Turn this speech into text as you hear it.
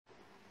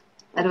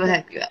That will Okay.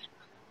 help you out.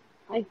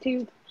 I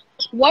think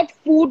what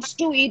foods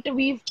to eat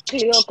we've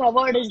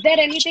covered. Is there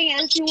anything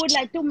else you would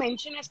like to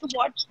mention as to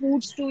what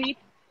foods to eat?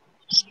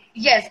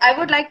 Yes, I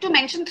would like to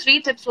mention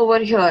three tips over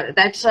here.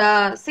 That's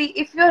see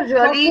if you're For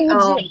really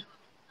foods,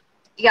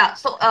 yeah. yeah.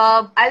 So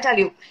I'll tell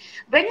you,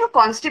 when you're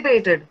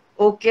constipated,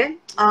 okay,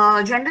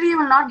 generally you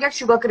will not get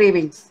sugar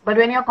cravings. But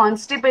when you're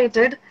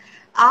constipated,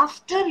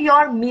 after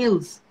your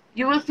meals,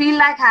 you will feel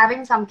like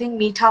having something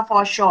meetha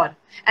for sure.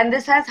 And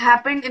this has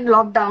happened in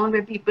lockdown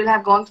where people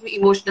have gone through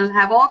emotional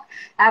havoc,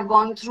 have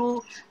gone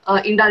through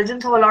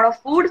indulgence of a lot of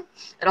food.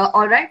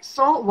 All right.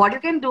 So what you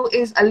can do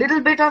is a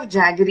little bit of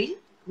jaggery,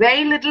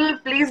 very little,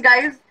 please,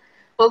 guys.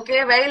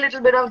 Okay, very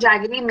little bit of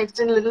jaggery mixed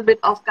in a little bit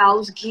of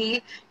cow's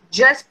ghee.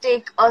 Just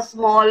take a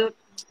small,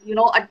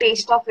 a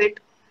taste of it.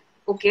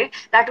 Okay,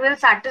 that will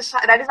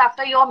satisfy. That is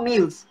after your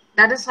meals.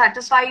 That is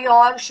satisfy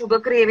your sugar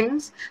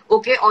cravings.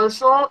 Okay,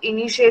 also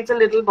initiates a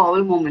little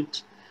bowel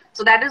movement.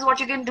 So that is what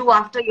you can do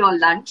after your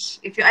lunch.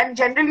 If you and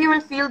generally you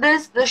will feel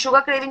this, the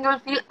sugar craving you will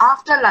feel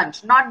after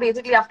lunch, not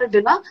basically after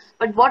dinner.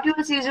 But what you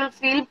will see is you'll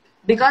feel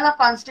because of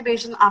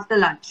constipation after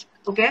lunch.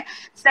 Okay.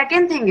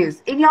 Second thing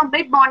is in your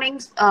mid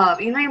mornings,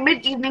 your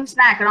mid evening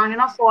snack around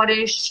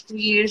 4ish,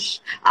 3ish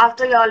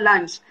after your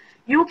lunch,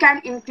 you can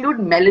include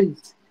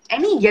melons.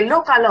 Any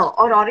yellow color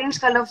or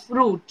orange color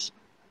fruit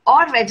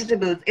or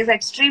vegetables is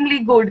extremely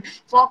good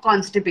for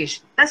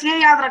constipation. बस ये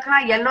याद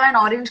रखना yellow and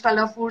orange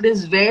color food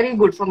is very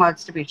good for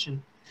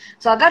constipation.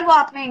 So अगर वो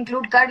आपने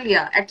include कर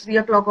लिया at 3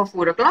 o'clock or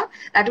 4 o'clock,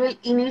 that will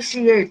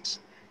initiate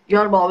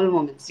your bowel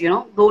movements.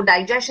 वो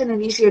digestion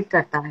initiate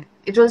करता है.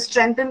 It will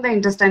strengthen the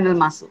intestinal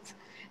muscles.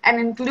 And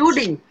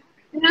including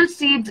till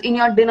seeds in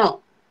your dinner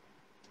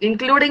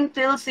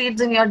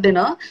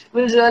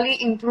will really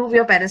improve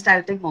your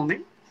peristaltic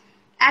movement.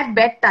 At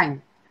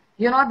bedtime,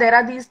 there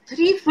are these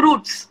three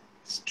fruits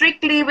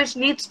strictly which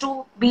needs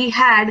to be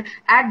had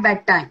at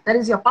bedtime. That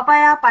is your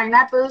papaya,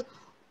 pineapple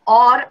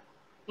or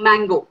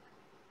mango.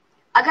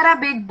 अगर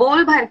आप एक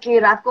बोल भर के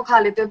रात को खा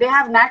लेते हो, they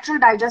have natural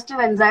digestive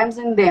enzymes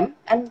in them,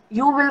 and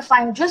you will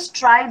find, just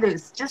try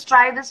this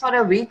for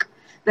a week.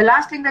 The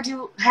last thing that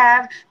you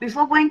have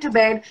before going to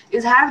bed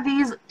is have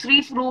these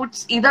three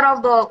fruits, either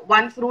of the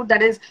one fruit,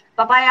 that is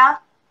papaya,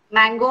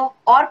 mango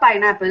or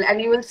pineapple,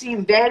 and you will see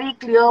very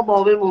clear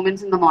bowel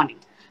movements in the morning.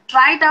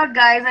 Try it out,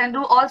 guys, and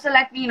do also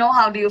let me know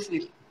how do you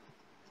feel.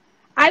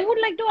 I would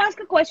like to ask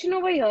a question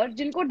over here.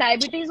 जिनको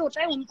diabetes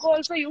होता है उनको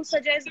also you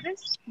suggest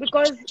this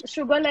because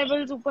sugar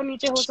levels ऊपर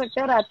नीचे हो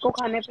सकते हैं रात को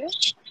खाने पे.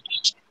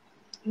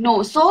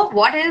 No, so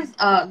what is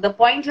the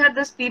point here?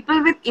 This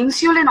people with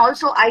insulin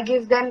also, I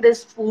give them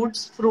this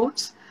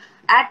fruits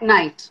at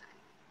night,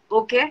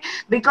 okay?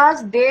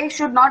 Because they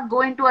should not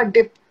go into a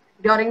dip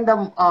during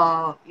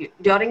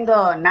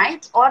the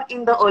night or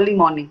in the early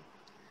morning.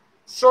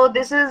 So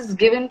this is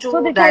given So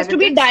to this has to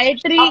be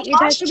diabetics. dietary. Of It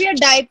has to be course,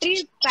 a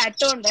dietary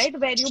pattern, right?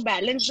 Where you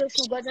balance the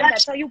sugars and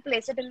that's how you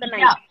place it in the night.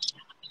 yeah.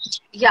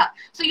 Yeah.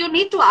 So you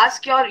need to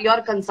ask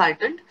your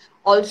consultant.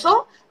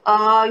 Also,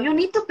 you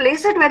need to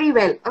place it very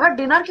well. अगर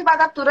dinner के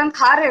बाद आप तुरंत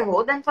खा रहे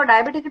हो, then for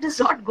diabetic it is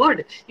not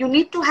good. You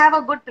need to have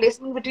a good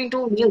placement between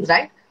two meals,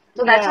 right?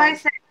 So that's why Yeah, I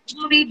said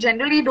we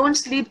generally don't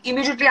sleep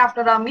immediately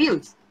after our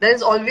meals. There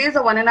is always a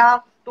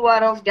 1.5, 2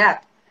 hour of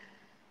gap.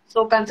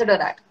 So consider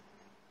that.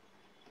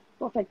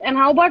 perfect. And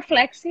how about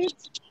flax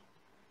seeds?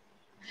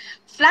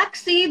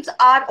 Flax seeds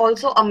are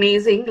also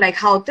amazing, like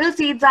how till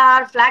seeds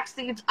are. Flax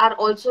seeds are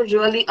also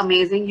really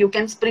amazing. You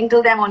can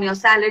sprinkle them on your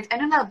salads.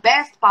 And the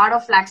best part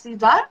of flax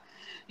seeds are,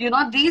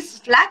 these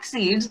flax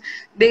seeds,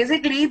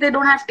 basically, they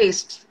don't have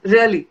taste,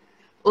 really.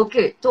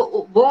 Okay,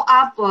 तो वो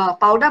आप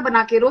powder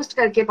बना के roast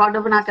करके powder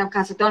बना के आप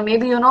खा सकते हो. और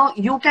maybe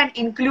you can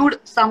include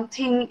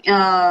something,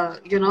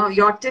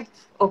 your tip.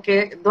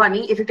 Okay,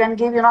 Dhwani, if you can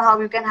give, how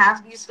you can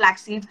have these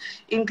flax seeds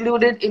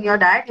included in your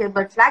diet. Yeah,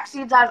 but flax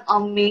seeds are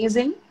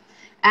amazing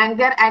and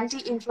they're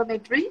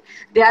anti-inflammatory.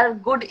 They are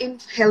good in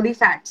healthy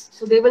fats,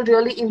 so they will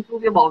really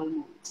improve your bowel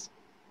movements.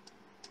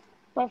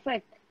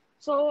 Perfect.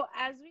 So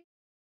as we